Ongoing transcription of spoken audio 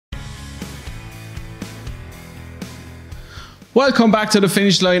Welcome back to the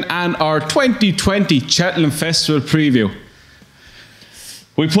finish line and our 2020 Cheltenham Festival preview.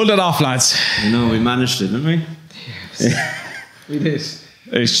 We pulled it off, lads. No, we managed it, didn't we? Yes. We did.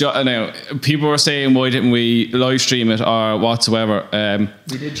 Now, people were saying, why didn't we live stream it or whatsoever?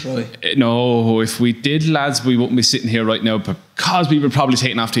 We did try. No, if we did, lads, we wouldn't be sitting here right now because we were probably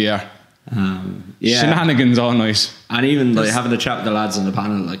taken off the air. Shenanigans all night. And even like having a chat with the lads on the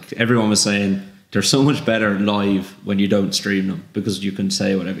panel, like everyone was saying, they're so much better live when you don't stream them because you can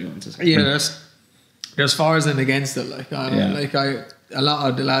say whatever you want to say. Yeah, there's fors and against it. A lot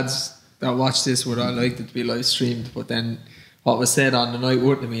of the lads that watch this would have liked it to be live streamed, but then what was said on the night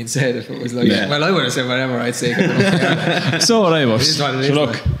wouldn't have been said if it was like. Yeah. Well, I would have said whatever I'd say. So would I, but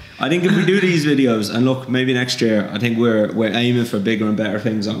look, I think if we do these videos and look, maybe next year, I think we're aiming for bigger and better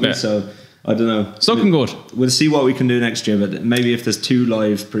things, aren't we? Yeah. So I don't know. It's looking good. We'll see what we can do next year, but maybe if there's 2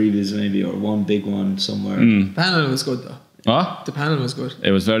 live previews, maybe, or one big one somewhere. The panel was good though. What? The panel was good. It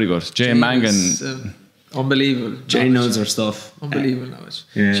was very good. Jane Mangan. Unbelievable. Jane knows her stuff. Unbelievable knowledge.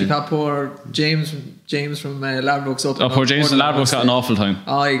 Yeah. She got poor James from Ladbrokes up. Poor James from Ladbrokes got an awful time.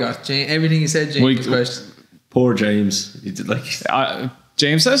 Oh, he got everything he said. James was questioned. Poor James. He did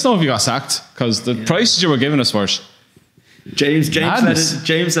James, let us know if you got sacked because the prices you were giving us were. James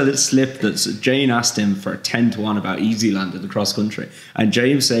said it slipped that Jane asked him for 10-1 about Easy Land in the cross country, and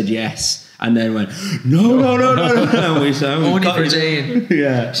James said yes. And then went, no. We said, only for Jane.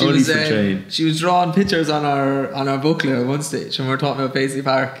 Yeah, only for Jane. She was drawing pictures on our booklet at one stage, and we were talking about Paisley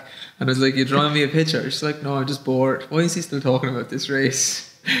Park. And I was like, "You drawing me a picture?" She's like, "No, I'm just bored. Why is he still talking about this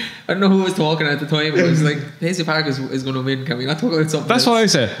race?" I don't know who was talking at the time. It was like, Paisley Park is going to win. Can we not talk about something That's else? what I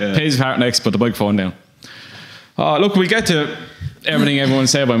said. Yeah. Paisley Park next, put the microphone down. Look, we get to everything everyone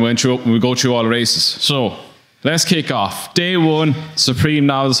said when we go through all the races. So let's kick off. Day 1, Supreme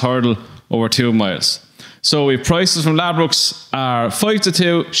Novice Hurdle over 2 miles. So we prices from Ladbrokes are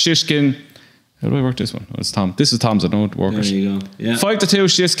 5-2 Shishkin. How do I work this one? Oh, it's Tom. This is Tom's. I don't work it. There you go. Yeah. 5-2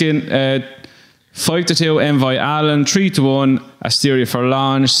 Shishkin. 5-2 Envoy Allen, 3-1 Asteria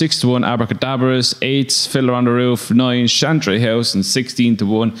Forlange, 6-1 Abracadabras, 8 Fiddler on the Roof, 9 Chantry House, and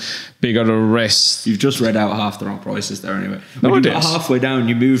 16-1 Bigger the Rest. You've just read out half the wrong prices there anyway. No, when you got halfway down,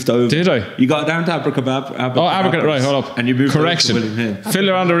 you moved over. Did I? You got down to Abracadabras. Right, hold up. And you moved Correction. over to William Hill.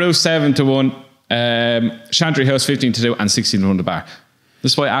 Fiddler on the Roof, 7-1, Chantry House, 15-2, and 16-1 the Bar.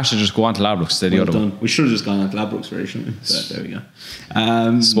 This is why I should just go on to Ladbrokes instead of the other one. We should have just gone on to Ladbrokes for it, shouldn't we? So, there we go.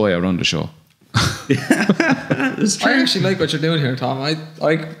 This is why I run the show. I actually like what you're doing here, Tom.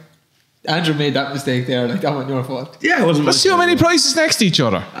 Andrew made that mistake there. Like, that wasn't your fault. Yeah, it wasn't. Let's see how many prices next to each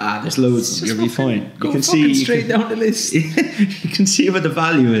other. There's loads. You'll be fine. You can see straight down the list. You can see what the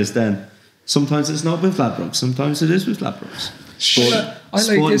value is. Then sometimes it's not with Ladbrokes. Sometimes it is with Ladbrokes.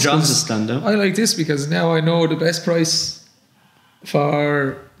 Sport John's a standout. I like this because now I know the best price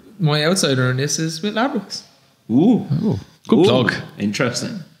for my outsider on this is with Ladbrokes. Ooh, good plug.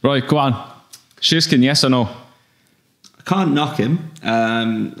 Interesting. Right, go on. Shishkin, yes or no? I can't knock him.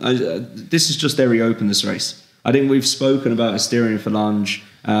 This is just there he opened this race. I think we've spoken about Asterion Forlange.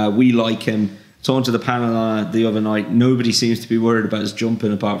 We like him. Talking to the panel the other night, nobody seems to be worried about his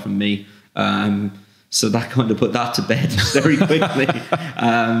jumping apart from me. So that kind of put that to bed very quickly.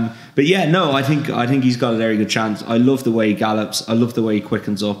 But yeah, no, I think he's got a very good chance. I love the way he gallops. I love the way he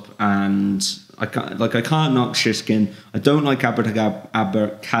quickens up, and I can't knock Shishkin. I don't like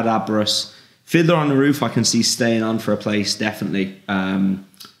Abracadabras. Fiddler on the Roof, I can see staying on for a place, definitely.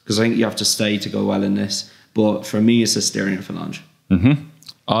 Because I think you have to stay to go well in this. But for me, it's Asterion Forlange. Mm-hmm.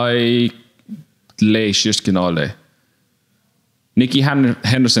 I lay Shishkin all day. Nicky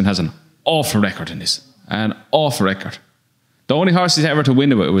Henderson has an awful record in this. An awful record. The only horse he's ever to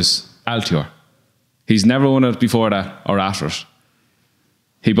win it was Altior. He's never won it before that or after it.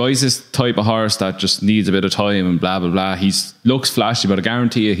 He buys this type of horse that just needs a bit of time and blah, blah, blah. He looks flashy, but I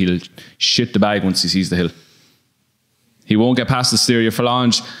guarantee you he'll shit the bag once he sees the hill. He won't get past the Styria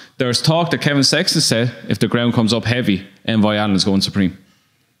Forlange. There's talk that Kevin Sexton said if the ground comes up heavy, Envoy Allen is going supreme.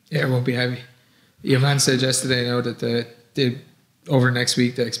 Yeah, it won't be heavy. Your man said yesterday now that over next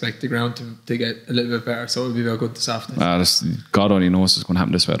week they expect the ground to get a little bit better, so it'll be very good this afternoon. God only knows what's going to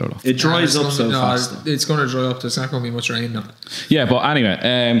happen this weather though. It dries up so fast. It's going to dry up. There's not going to be much rain now. Yeah, but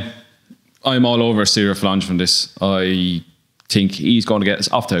anyway, I'm all over Styria Forlange from this. I think he's going to get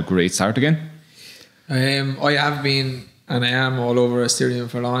us off to a great start again. I have been, and I am all over Asterion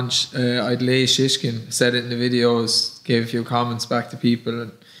Forlange. I'd lay Shishkin, said it in the videos, gave a few comments back to people.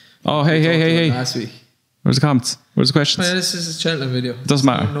 And hey. Last week. Where's the comments? Where's the questions? This is a Cheltenham video. It doesn't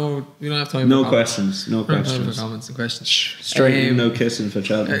matter. No, we don't have time no for questions. No questions. questions. Time for comments and questions. Straight no kissing for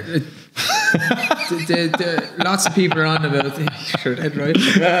Cheltenham. lots of people are on about you're dead right.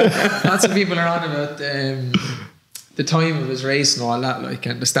 Lots of people are on about the time of his race and all that, like,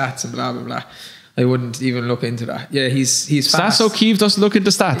 and the stats and blah blah blah. I wouldn't even look into that. Yeah, he's fast. Stats O'Keefe doesn't look into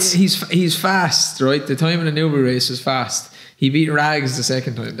stats. He's fast, right? The time in the Newbury race was fast. He beat Rags the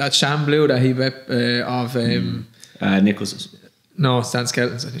second time. That Sham Blue that he bet of Nichols's. No, Stan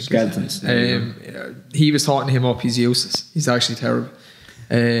Skeletons, I think. Skeletons. He was talking him up. He's useless. He's actually terrible.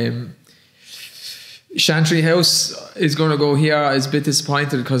 Chantry House is going to go here. I was a bit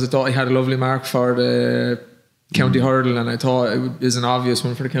disappointed because I thought he had a lovely mark for the county hurdle, and I thought it was an obvious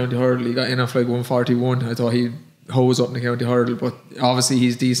one for the county hurdle. He got in off like 141. I thought he'd hose up in the county hurdle, but obviously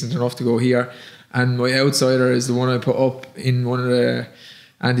he's decent enough to go here. And my outsider is the one I put up in one of the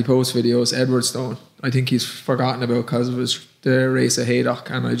anti-post videos, Edward Stone. I think he's forgotten about because of the race of Haydock,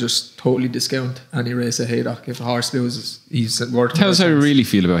 and I just totally discount any race of Haydock. If a horse loses, he's worth. Tell us how you really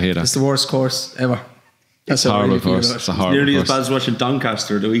feel about Haydock. It's the worst course ever. That's a horrible course. It's a horrible nearly course. as bad as watching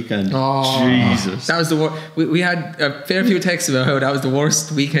Doncaster the weekend. Oh, Jesus. That was the worst. We had a fair few texts about how that was the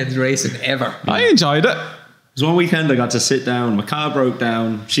worst weekend racing ever. I enjoyed it. It was one weekend I got to sit down. My car broke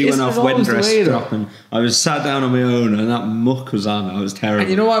down. She Isn't went it off wedding always the dress way, though? dropping. I was sat down on my own, and that muck was on. I was terrible. And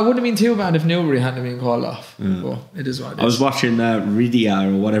you know what? It wouldn't have been too bad if Newbury hadn't been called off. Well, it is what it is. I was watching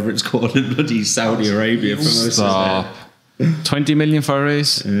Ridia or whatever it's called in bloody Saudi Arabia for most Stop. of it. 20 million for a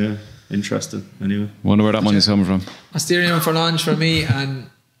race. Yeah, interesting. Anyway, Wonder where that money's coming from. Asterion for lunch for me and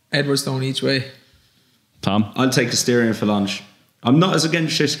Edward Stone each way. Tom? I'll take Asterion for lunch. I'm not as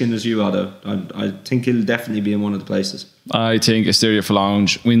against Shiskin as you are, though. I think he'll definitely be in one of the places. I think Asteria for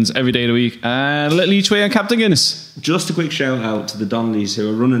Lounge wins every day of the week, and a little each way on Captain Guinness. Just a quick shout out to the Donnellys who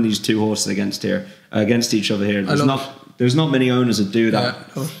are running these two horses against each other here. There's not many owners that do that.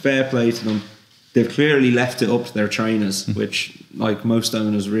 Yeah. Fair play to them. They've clearly left it up to their trainers, which, like most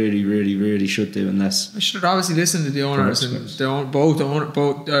owners, really, really, really should do. Unless I should obviously listen to the owners and both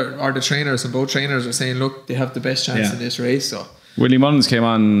the trainers, and both trainers are saying, look, they have the best chance in this race. So Willie Mullins came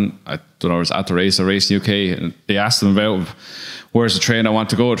on, I don't know, it was at the race or Race UK, and they asked him about where's the train I want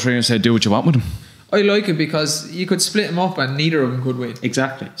to go. The trainer said, do what you want with him. I like it because you could split them up and neither of them could win.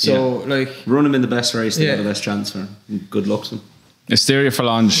 exactly. So like, run them in the best race, they Yeah. have the best chance for. Good luck to them. Asteria for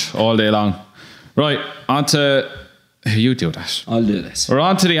Lounge all day long. Right, on to... You do that. I'll do this. We're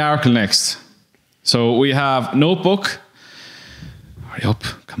on to the Arkle next. So we have Notebook. Hurry up,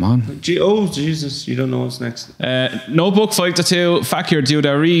 come on. Oh Jesus, you don't know what's next. Notebook 5-2, Fakir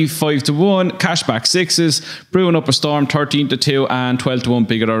Diodari 5-1, Cashback 6s, Brewing Up a Storm 13-2, and 12-1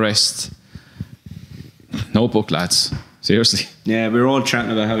 Bigger Arrest. Notebook, lads. Seriously. Yeah, we were all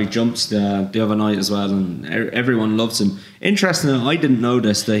chatting about how he jumps the other night as well, and everyone loves him. Interesting, I didn't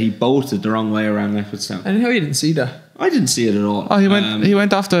notice that he bolted the wrong way around Leopardstown. and how you didn't see that? I didn't see it at all. Oh, he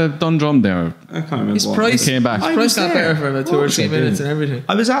went off the Dundrum there. I can't remember. His what. price He came back. His price got better for about 2 or 3 minutes and everything.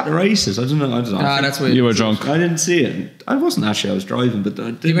 I was at the races. I don't know. That's why You were drunk. I didn't see it. I wasn't actually. I was driving, but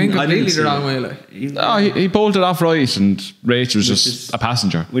he went completely the wrong way. Like, He bolted off right, and Rach was just a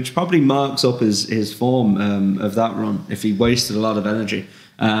passenger. which probably marks up his form of that run if he wasted a lot of energy,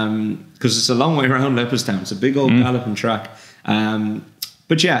 because it's a long way around Leopardstown. It's a big old galloping track.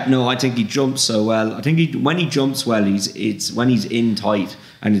 But yeah, no, I think he jumps so well. I think when he jumps well, it's when he's in tight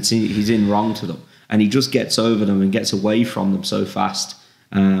and he's in wrong to them, and he just gets over them and gets away from them so fast.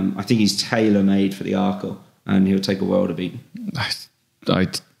 I think he's tailor made for the Arkle, and he'll take a world of beating. I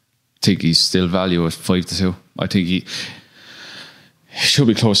think he's still value at 5-2. I think he should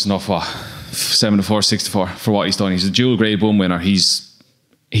be close enough. 7-4, 6-4 for what he's done. He's a dual grade 1 winner. He's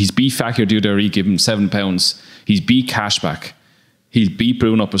beat Fakir Diodari, give him £7. He's beat Cashback. He'll beat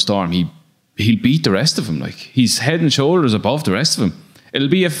Brewing Up a Storm. He'll beat the rest of them. Like, he's head and shoulders above the rest of them. It'll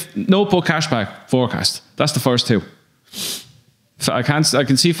be a Notebook Cashback forecast. That's the first two. I can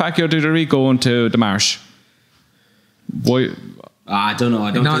see Fakir Diodari going to the Marsh. Why? I don't know.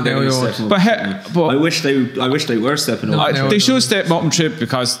 I don't think they're going to step up. But I wish they were stepping up. they should step up and trip,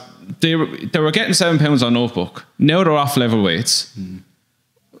 because they were getting £7 on Notebook. Now they're off level weights.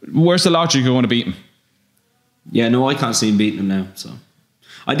 Where's the logic you want to beat them? Yeah, no, I can't see him beating him now. So,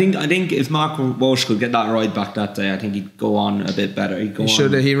 I think if Mark Walsh could get that ride back that day, I think he'd go on a bit better. He'd go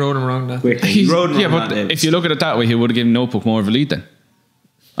on he rode him wrong that quickly. He rode him yeah, on but that day. if you look at it that way, he would have given Notebook more of a lead then.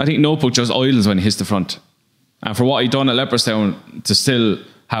 I think Notebook just idles when he hits the front. And for what he done at Leopardstown, to still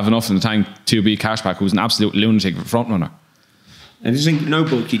have enough in the tank to beat Cashback, who's an absolute lunatic front runner. And you think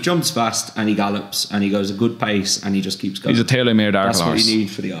Notebook, he jumps fast and he gallops and he goes a good pace and he just keeps going. He's a tailor-made Arkle horse. That's what you need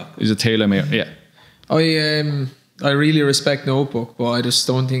for the Arkle. He's a tailor-made, yeah. I really respect Notebook, but I just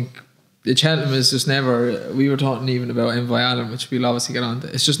don't think the Cheltenham is just never. We were talking even about Envoy Allen, which we'll obviously get on to.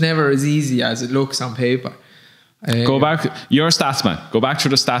 It's just never as easy as it looks on paper. Go back, your stats, man. Go back through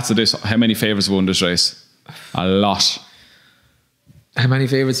the stats of this. How many favourites won this race? A lot. How many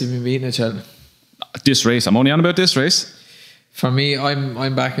favourites have been beaten at Cheltenham? This race. I'm only on about this race. For me,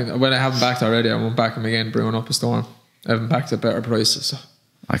 I'm backing. Well, I haven't backed already. I won't back him again. Brewing Up a Storm. I haven't backed at better prices. So.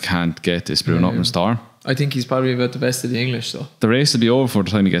 I can't get this Brewing Up a Storm. I think he's probably about the best of the English, though. The race will be over for the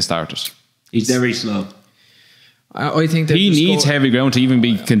time he gets started. He's very slow. I think he needs heavy ground to even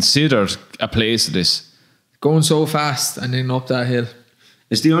be considered a place of this. Going so fast and then up that hill.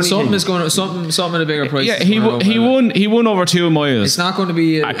 It's the only something thing. is going. Something at a bigger price. Yeah, he won over 2 miles. It's not going to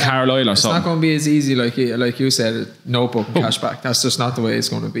be at Carlisle or something. It's not going to be as easy like you said. Notebook and cashback. That's just not the way it's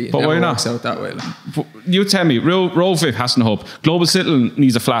going to be. It but never why not? Works out that way. Like. You tell me. Roll 5 has no hope. Global Citizen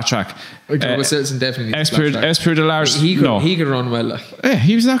needs a flat track. Global Citizen definitely needs a flat track. Esprit de Large. He could run well. Like. Yeah,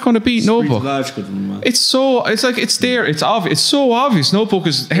 he's not going to beat Notebook. It's like it's there. It's obvious. It's so obvious. Notebook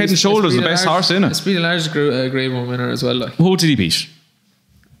is head and shoulders the best horse in it. Esprit de Large is a Grade 1 winner as well. Like. Who did he beat?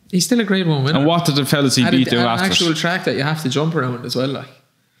 He's still a Grade 1 winner. And what did the fellas he beat do after? An actual track that you have to jump around as well. Like.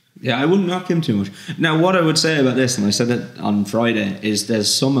 Yeah, I wouldn't knock him too much. Now, what I would say about this, and I said it on Friday, is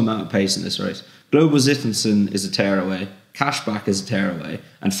there's some amount of pace in this race. Global Citizen is a tearaway, Cashback is a tearaway,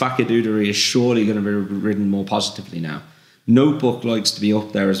 and Fakaduderi is surely going to be ridden more positively now. Notebook likes to be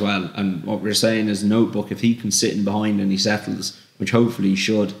up there as well, and what we're saying is Notebook, if he can sit in behind and he settles, which hopefully he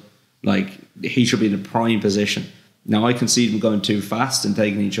should, like he should be in a prime position. Now I can see them going too fast and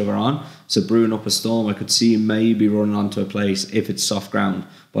taking each other on. So Brewing Up a Storm, I could see him maybe running onto a place if it's soft ground.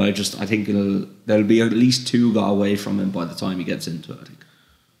 But I think there'll be at least 2 got away from him by the time he gets into it, I think.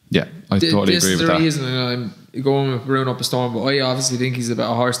 Yeah, I totally agree with that. This is the reason I'm going with Brewing Up a Storm, but I obviously think he's a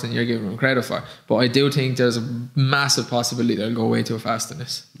better horse than you're giving him credit for. But I do think there's a massive possibility that he'll go way too fast in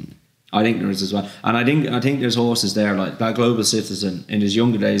this. I think there is as well. And I think there's horses there, like that Global Citizen, in his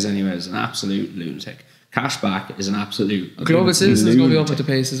younger days anyway, is an absolute lunatic. Cashback is an absolute. Global Citizen is going to be up at the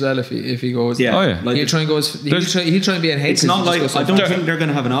pace as well if he goes. Yeah, oh, yeah. Like he'll try and go. He'll try and be in head. It's not like I don't think they're going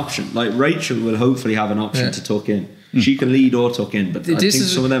to have an option. Like Rachel will hopefully have an option to tuck in. She can lead or tuck in, but I think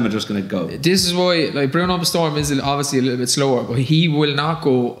some of them are just going to go. This is why, like Brewing Up a Storm is obviously a little bit slower, but he will not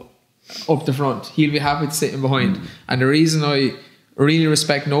go up the front. He'll be happy to sit in behind. And the reason I really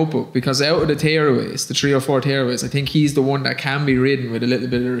respect Notebook, because out of the tearaways, the 3 or 4 tearaways, I think he's the one that can be ridden with a little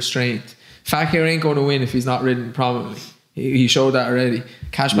bit of restraint. Fakir ain't going to win if he's not ridden prominently. He showed that already.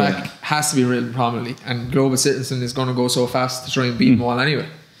 Cashback has to be ridden prominently, and Global Citizen is going to go so fast to try and beat them all anyway.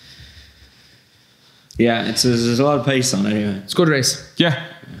 Yeah, there's a lot of pace on it anyway. It's a good race. Yeah.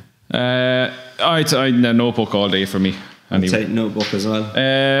 I Notebook all day for me. Anyway. I'll take Notebook as well.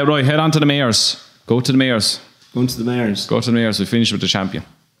 Right, head on to the Mayors. Go to the Mayors. Going to the Mayors. Go to the Mayors. We finish with the champion.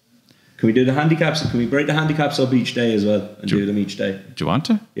 Can we do the handicaps? Can we break the handicaps up each day as well and do them each day? Do you want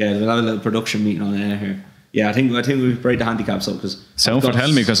to? Yeah, we'll have a little production meeting on air here. Yeah, I think we break the handicaps up because Sound for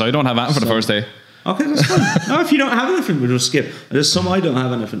telling me, because I don't have anything for the first day. Okay, that's fine. No, if you don't have anything, we'll just skip. There's some I don't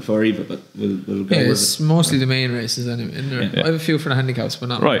have anything for either, but we'll go with it's mostly the main races anyway. I have a few for the handicaps, but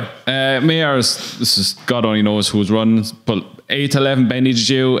not right. Mayors, this is God only knows who's running, but 8-11 Benny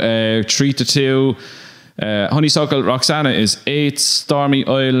Dew, 3-2 Honeysuckle. Roxana is 8, Stormy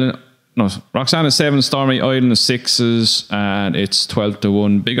Island. No, Roxana is 7, Stormy Island is 6s, and it's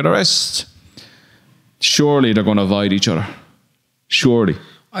 12-1 Bigger the rest. Surely they're going to avoid each other. Surely.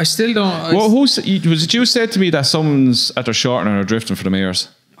 I still don't. Was it you said to me that someone's at their shortening or drifting for the Mayors?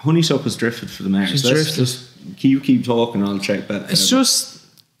 Honeysuckle's drifted for the Mayors. She's drifted. Just keep talking. I'll check that. It's just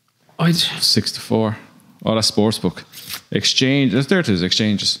 6-4. Oh, that's Sportsbook. Exchange. There it is.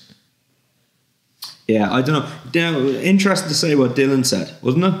 Exchanges. Yeah, I don't know. Now, interesting to say what Dylan said,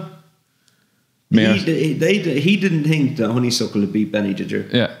 wasn't it? He didn't think that Honeysuckle would beat Benny, did you?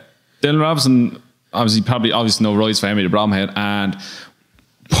 Yeah. Dylan Robinson obviously no rights for Emily the Bromhead, and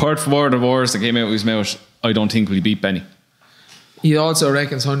word for word of words that came out of his mouth, I don't think we'll beat Benny. He also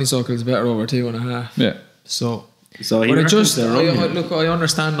reckons Honeysuckle is better over 2.5. Yeah. So but I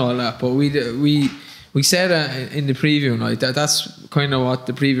understand all that, but we said in the preview night that's kind of what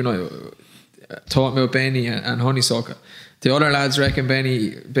the preview night taught me about Benny and Honeysuckle. The other lads reckon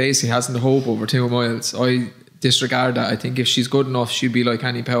Benny basically hasn't the hope over 2 miles. I disregard that. I think if she's good enough, she'd be like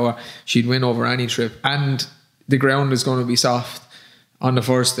Paddy Power. She'd win over any trip, and the ground is going to be soft on the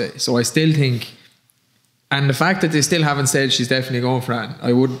first day. So I still think, and the fact that they still haven't said she's definitely going for it,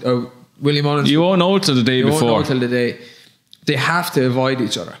 Willie Mullins. You won't know till the day before. You won't know till the day. They have to avoid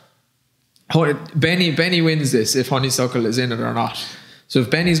each other. Benny wins this if Honeysuckle is in it or not. So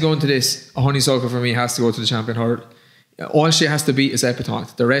if Benny's going to this, a Honeysuckle for me has to go to the champion hurdle. All she has to beat is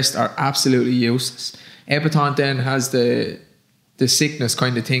Epatante. The rest are absolutely useless. Epatante then has the sickness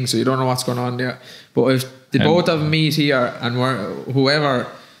kind of thing, so you don't know what's going on there. But if the both of them meet here, and whoever,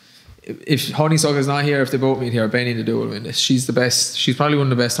 if Honeysuckle is not here, if they both meet here, Benny the Duel will win this. She's the best. She's probably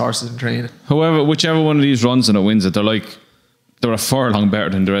one of the best horses in training. Whichever one of these runs and it wins it, they're a furlong better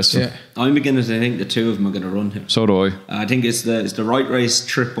than the rest of them. I'm beginning to think the two of them are going to run here. So do I. I think it's the right race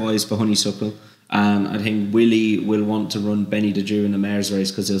trip-wise for Honeysuckle, and I think Willie will want to run Benny the Jew in the mare's race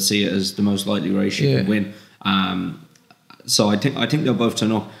because he'll see it as the most likely race she can win. So I think they'll both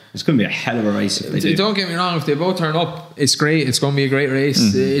turn up. It's going to be a hell of a race if they do. Don't get me wrong, if they both turn up, it's great. It's going to be a great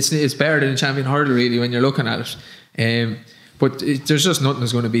race. It's better than the Champion Hurdle really when you're looking at it. But there's just nothing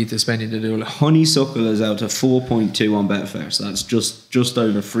that's going to beat this Benny the Duel. Honeysuckle is out at 4.2 on Betfair, so that's just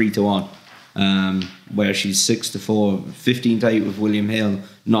over 3-1. Where she's 6-4, 15-8 with William Hill,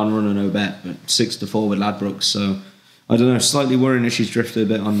 non-runner no bet, but 6-4 with Ladbrokes. So I don't know, slightly worrying if she's drifted a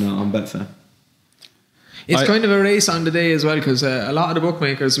bit on Betfair. It's kind of a race on the day as well, because a lot of the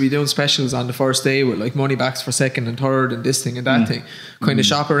bookmakers will be doing specials on the first day with like money backs for second and third and this thing and that thing. Kind of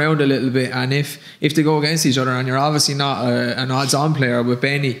shop around a little bit, and if they go against each other and you're obviously not an odds-on player with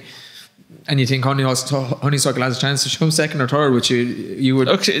Benny, and you think Honeysuckle has a chance to come second or third, which you would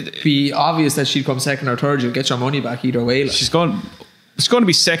be obvious that she'd come second or third, you'll get your money back either way. Like. It's going to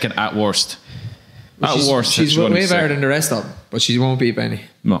be second at worst. She's way better than the rest of them, but she won't beat Benny.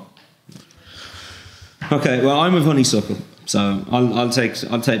 No. Okay, well I'm with Honeysuckle, so I'll take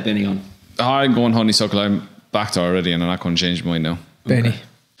Benny on. I'm going Honeysuckle. I'm back to already, and I'm not going to change my mind now. Benny. Okay.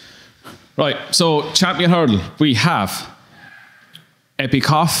 Right, so Champion Hurdle, we have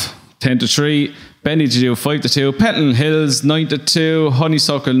Epikoff 10-3, Benny to do 5-2, Pentland Hills 9-2,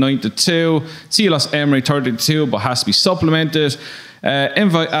 Honeysuckle 9-2, Cielos Emery 30-2, but has to be supplemented.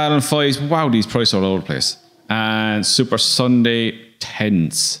 Invite Allen 5s. Wow, these prices are all over the place. And Super Sunday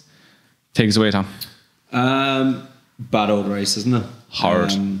 10s. Take us away, Tom. Bad old race, isn't it?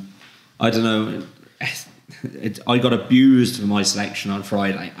 Hard. I don't know. I got abused for my selection on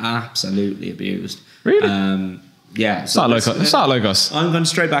Friday. Absolutely abused. Really? Yeah. It's not like us. I'm going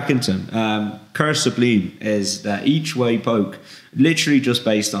straight back into him. Curse Sublime is that each way poke, literally just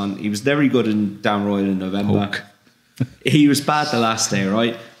based on, he was very good in Down Royal in November. Poke. He was bad the last day,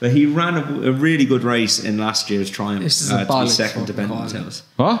 right? But he ran a really good race in last year's Triumph. This is a to be second to Pentland Hills.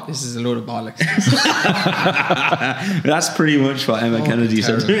 What? This is a load of bollocks. That's pretty much what Emma Kennedy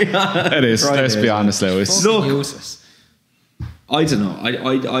said. It is. Let's be honest, Lewis. Look, useless. I don't know.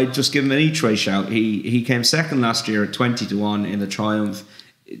 I just give him an each way shout. He came second last year at 20-1 in the Triumph.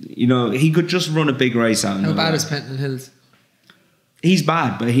 You know, he could just run a big race out. How bad is Pentland Hills? He's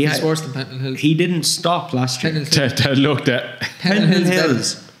bad, but he's worse than Pentland Hills. He didn't stop last year. Ted looked at Pentland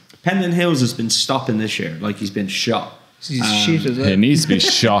Hills. Pentland Hills has been stopping this year, like he's been shot. He's shit as well. He needs to be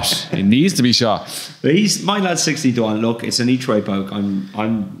shot. He needs to be shot. But my lad's 60-1. Look, it's an each way poke.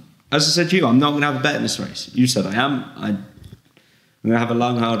 I'm as I said to you, I'm not going to have a bet in this race. You said I am. I'm going to have a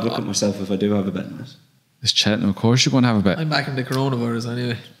long, hard look at myself if I do have a bet in this. This Cheltenham, of course you're going to have a bet. I'm back in the coronavirus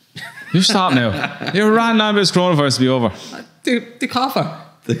anyway. You stop now. You're ran on this coronavirus to be over. The cougher.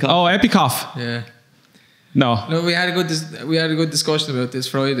 Oh, Epikoff. Yeah. No, we had a good discussion about this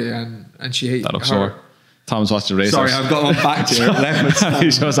Friday, and she hated that looks her. sore. Tom's watched the race. Sorry, I've got one back to it.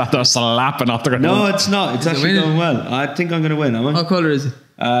 He's just out there slapping off the ground. No, it's not. It's actually going well. I think I'm going to win, am I? What colour is it?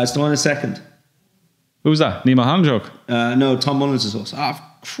 It's the one in second. Who's that? Nima Hangjoke? No, Tom Mullins' horse.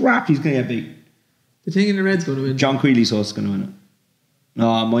 Crap, he's going to get beat. The thing in the red's going to win. John Quealy's horse is going to win it.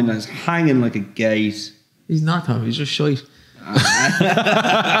 No, mine is hanging like a gate. He's not, Tom. He's just shite.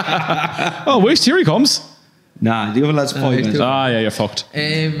 Oh, wait, here he comes. Nah, the other lad's 5 minutes. Yeah, you're fucked.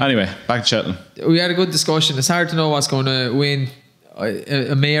 Anyway, back to Cheltenham. We had a good discussion. It's hard to know what's going to win.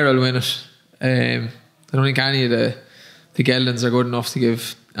 A mare will win it. I don't think any of the geldings are good enough to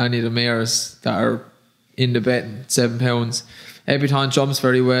give any of the mares that are in the betting £7. Epatante jumps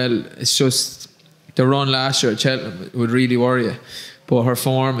very well. It's just the run last year at Cheltenham would really worry you, but her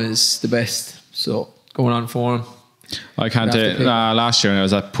form is the best. So going on form. I can't last year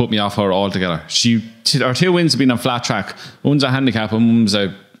that put me off her altogether. Her 2 wins have been on flat track. One's a handicap and one's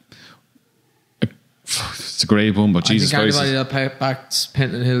it's a great one, but Jesus Christ. I think anybody that backs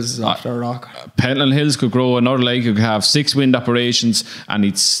Pentland Hills is after a rock. Pentland Hills could grow another leg. He could have 6 wind operations and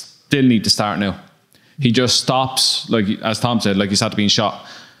he'd still need to start now. He just stops, like as Tom said, like he's had to be shot.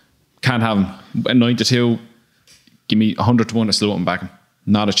 Can't have him. At 9-2, give me 100-1, I still wouldn't back him.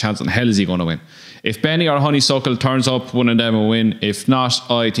 Not a chance in hell is he going to win. If Benny or Honeysuckle turns up, one of them will win. If not,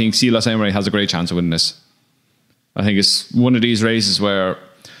 I think Cielos Emery has a great chance of winning this. I think it's one of these races where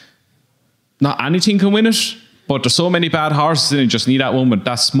not anything can win it, But there's so many bad horses in it, you just need that one with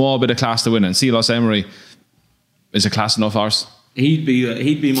that small bit of class to win. And Silas Emery is a class enough horse. He'd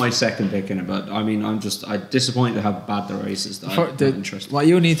be my second pick in it, but I mean, I'm disappointed to how bad the race is. That I'm not interested. What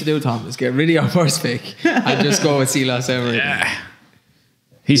you need to do, Tom, is get rid of your first pick and just go with Silas Emery. Yeah.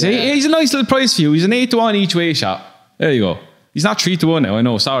 He's a nice little price for you. He's an 8-1 each way shot. There you go. He's not 3-1 now, I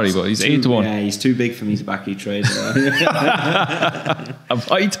know, sorry, but he's 8-1. Yeah, he's too big for me to back each trade.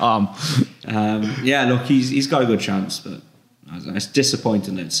 Bye, Tom. Yeah, look, he's got a good chance, but I don't know, it's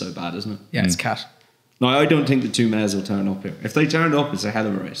disappointing that it's so bad, isn't it? Yeah, it's cat. No, I don't think the two mares will turn up here. If they turn up, it's a hell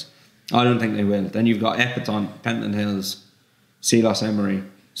of a race. I don't think they will. Then you've got Epatton, Pentland Hills, Silas Emery,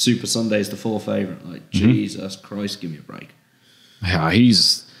 Super Sunday's the full favourite. Like, Jesus Christ, give me a break. Yeah,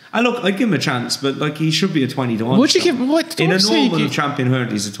 he's... And look, I'd give him a chance, but like he should be a 20-1 Would you shot. give him what? In a normal champion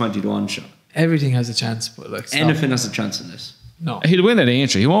hurdle, he's a 20-1 shot. Everything has a chance, but like anything has a chance in this. No, he'll win at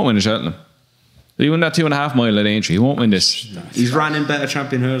Aintree. He won't win at Cheltenham. He'll win that 2.5 mile at Aintree. He won't win this. He's ran in better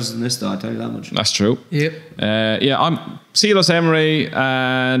champion hurdles than this, though. I tell you that much. That's true. Yep. Yeah, I'm Silas Emery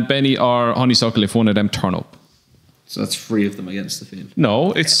and Benny or Honeysuckle if one of them turn up. So that's 3 of them against the field.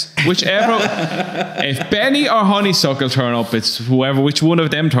 No, it's whichever. If Benny or Honeysuckle turn up, it's which one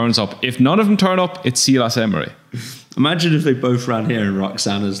of them turns up. If none of them turn up, it's Silas Emery. Imagine if they both ran here and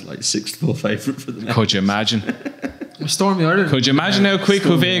Roxana's like 6th full favourite for the match. Could you imagine? Stormy Ireland. Could you imagine how quick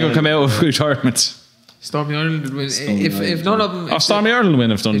Vega will come out of retirement? Stormy Ireland would win. If none of them... Stormy Ireland win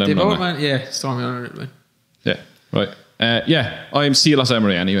if done them. Yeah, Stormy Ireland would win. Yeah, right. Yeah, I'm Silas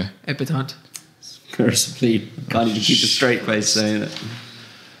Emery anyway. Epitant. Curse, please. Can't even keep a straight face saying it.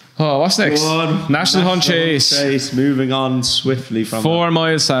 Oh, what's next? National Hunt Chase. Moving on swiftly from 4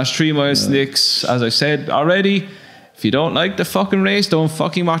 miles / 3 miles sticks. As I said already, if you don't like the fucking race, don't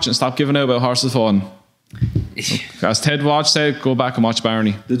fucking watch it and stop giving out about horses fun. As Ted Watch said, go back and watch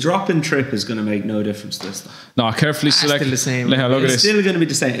Barney. The drop-in trip is going to make no difference to this. No, carefully select. Still the same. Look at It's this. still going to be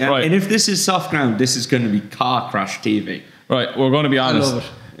the same. Right. And if this is soft ground, this is going to be car crash TV. Right, we're going to be honest. I love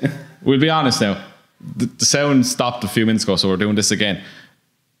it. We'll be honest now. The sound stopped a few minutes ago, so we're doing this again.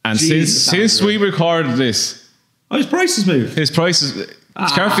 And since we recorded this, his price has moved. His price is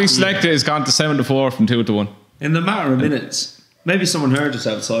carefully selected. Has gone to 7-4 from 2-1 in the matter of minutes. Maybe someone heard us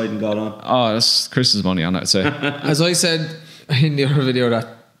outside and got on. Oh, that's Chris's money on it, I'd say. As I said in the other video, that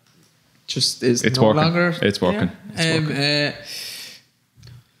just is it's no working. longer. It's working.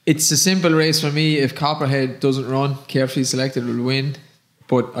 It's a simple race for me. If Copperhead doesn't run, carefully selected will win.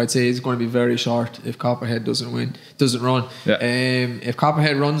 But I'd say it's going to be very short if Copperhead doesn't run. Yeah. If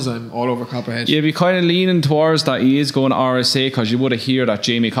Copperhead runs, I'm all over Copperhead. You'd be kind of leaning towards that he is going RSA because you would have heard that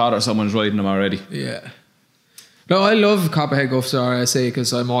Jamie Cotter or someone's riding him already. Yeah. No, I love Copperhead go for RSA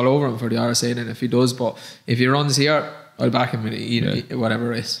because I'm all over him for the RSA then if he does. But if he runs here, I'll back him in whatever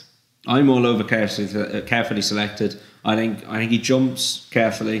race. I'm all over carefully selected. I think he jumps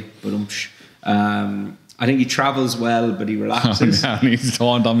carefully, but I think he travels well, but he relaxes. Oh, man, he's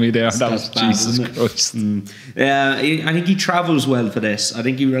dawned on me there. That was bad, Jesus Christ. I think he travels well for this. I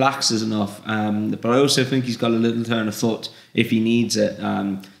think he relaxes enough. But I also think he's got a little turn of foot if he needs it.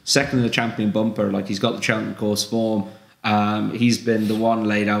 Second in the champion bumper, like he's got the Cheltenham course form. He's been the one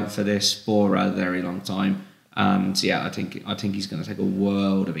laid out for this for a very long time. So yeah, I think he's going to take a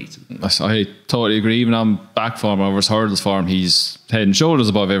world of beating. I totally agree. Even on back form over his hurdles form, he's head and shoulders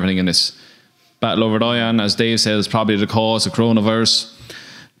above everything in this. Battle over Diane, as Dave says, probably the cause of coronavirus.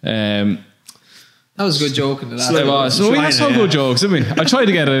 That was a good joke in the last one. So we had some good jokes, didn't we? I tried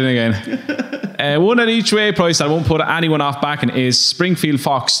to get it in again. One at each way price that I won't put anyone off backing is Springfield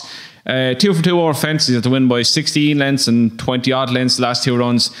Fox. 2 for 2 over fences at the win by 16 lengths and 20 odd lengths the last 2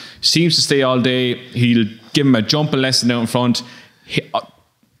 runs. Seems to stay all day. He'll give him a jumping lesson out in front.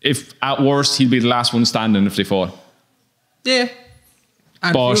 If at worst, he'll be the last one standing if they fall. Yeah.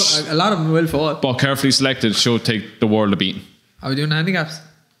 And a lot of them will fall. But carefully selected should take the world of beating. Are we doing handicaps?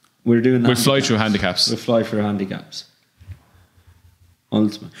 We'll fly through handicaps. We'll fly through handicaps.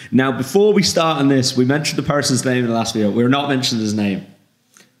 Ultimate. Now, before we start on this, we mentioned the person's name in the last video. We're not mentioning his name.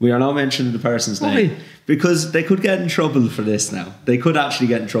 We are not mentioning the person's name. Because they could get in trouble for this now. They could actually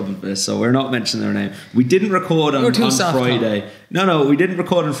get in trouble for this, so we're not mentioning their name. We didn't record on Friday. No, we didn't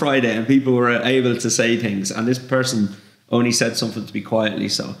record on Friday, and people were able to say things, and this person only said something to be quietly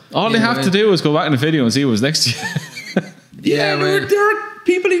so. All they have to do is go back in the video and see what was next to you. There are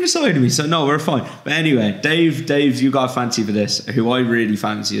people either side of me, so no, we're fine. But anyway, Dave, you got fancy for this, who I really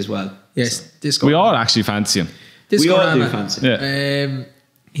fancy as well. Yes, so. We all actually fancy him. We all do fancy. Yeah.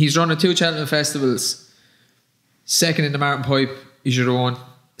 He's running 2 Cheltenham Festivals. Second in the Martin Pipe, he should have won.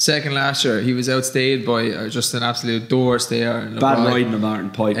 Second last year, he was outstayed by just an absolute door stayer. Bad riding a Martin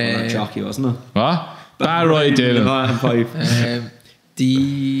Pipe on that jockey, wasn't it? What? Bad ride, Dylan.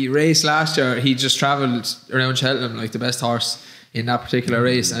 The race last year, he just travelled around Cheltenham like the best horse in that particular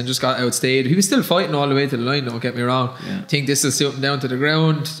race and just got outstayed. He was still fighting all the way to the line, don't get me wrong. I think this is suiting down to the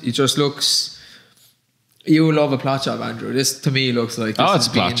ground. He just looks... You love a plot job, Andrew. This to me looks like this it's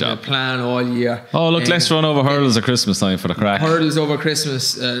a plot job. The plan all year. Oh, look, let's run over hurdles at Christmas time for the crack. Hurdles over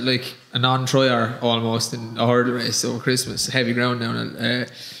Christmas, like a non-troyer almost in a hurdle race over Christmas. Heavy ground down.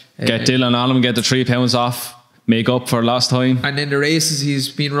 Get Dylan on him, get the 3 pounds off, make up for lost time. And then the races he's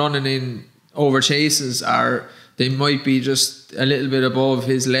been running in over chases they might be just a little bit above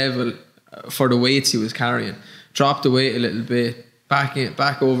his level for the weights he was carrying. Drop the weight a little bit, back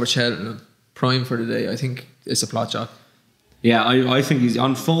over Cheltenham. Prime for the day. I think it's a plot job. Yeah, I think he's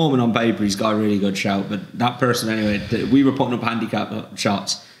on form and on paper he's got a really good shout. But that person anyway, we were putting up handicap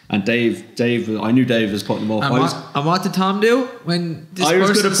shots, and Dave, I knew Dave was putting them up. And what did Tom do when this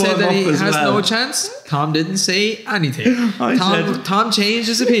person said that he has no chance? Tom didn't say anything. Tom changed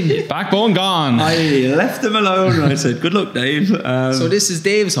his opinion. Backbone gone. I left him alone and I said, "Good luck, Dave." So this is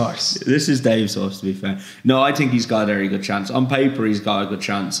Dave's horse. This is Dave's horse, to be fair. No, I think he's got a very good chance. On paper, he's got a good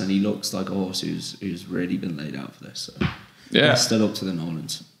chance, and he looks like a horse who's really been laid out for this. So yeah, still up to the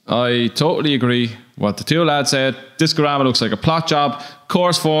Nolans. I totally agree. What the two lads said, Discorama looks like a plot job.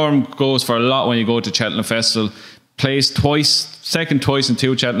 Course form goes for a lot when you go to Cheltenham Festival. Placed second twice in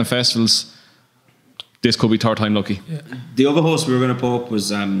 2 Cheltenham Festivals. This could be third time lucky. Yeah. The other horse we were going to put up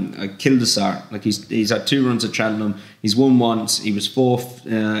was Kildesar. Like he's had 2 runs at Cheltenham. He's won once. He was 4th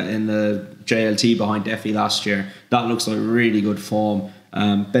in the JLT behind Effie last year. That looks like really good form.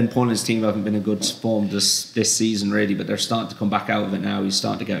 Ben Pullen's team haven't been in good form this season really, but they're starting to come back out of it now. He's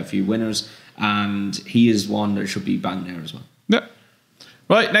starting to get a few winners, and he is one that should be bang there as well. Yeah.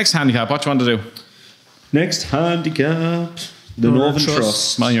 Right, next handicap. What do you want to do? Next handicap, the Northern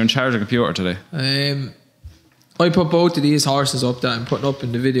Trust. Man, you're in charge of the computer today. I put both of these horses up that I'm putting up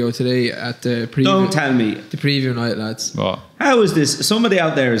in the video today at the preview. Don't tell me. The preview night, lads. What? How is this? Somebody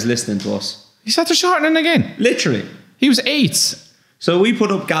out there is listening to us. He's after shortening again. Literally. He was 8th. So we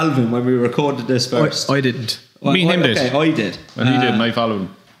put up Galvin when we recorded this first. I didn't. Me and him did. Okay, I did. Well, he did and I followed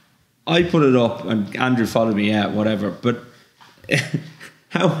him. I put it up and Andrew followed me, whatever. But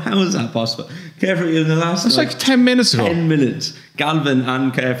how is that possible? Carefully, in the last... It's like 10 minutes ago. 10 minutes. Galvin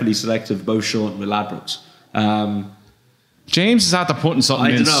and Carefully Selective both short with Ladbrokes. James is after putting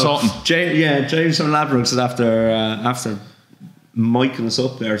something in something. James from Ladbrokes is after miking us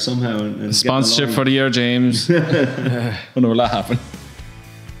up there somehow. And sponsorship for the year, James. Wonder will that happen.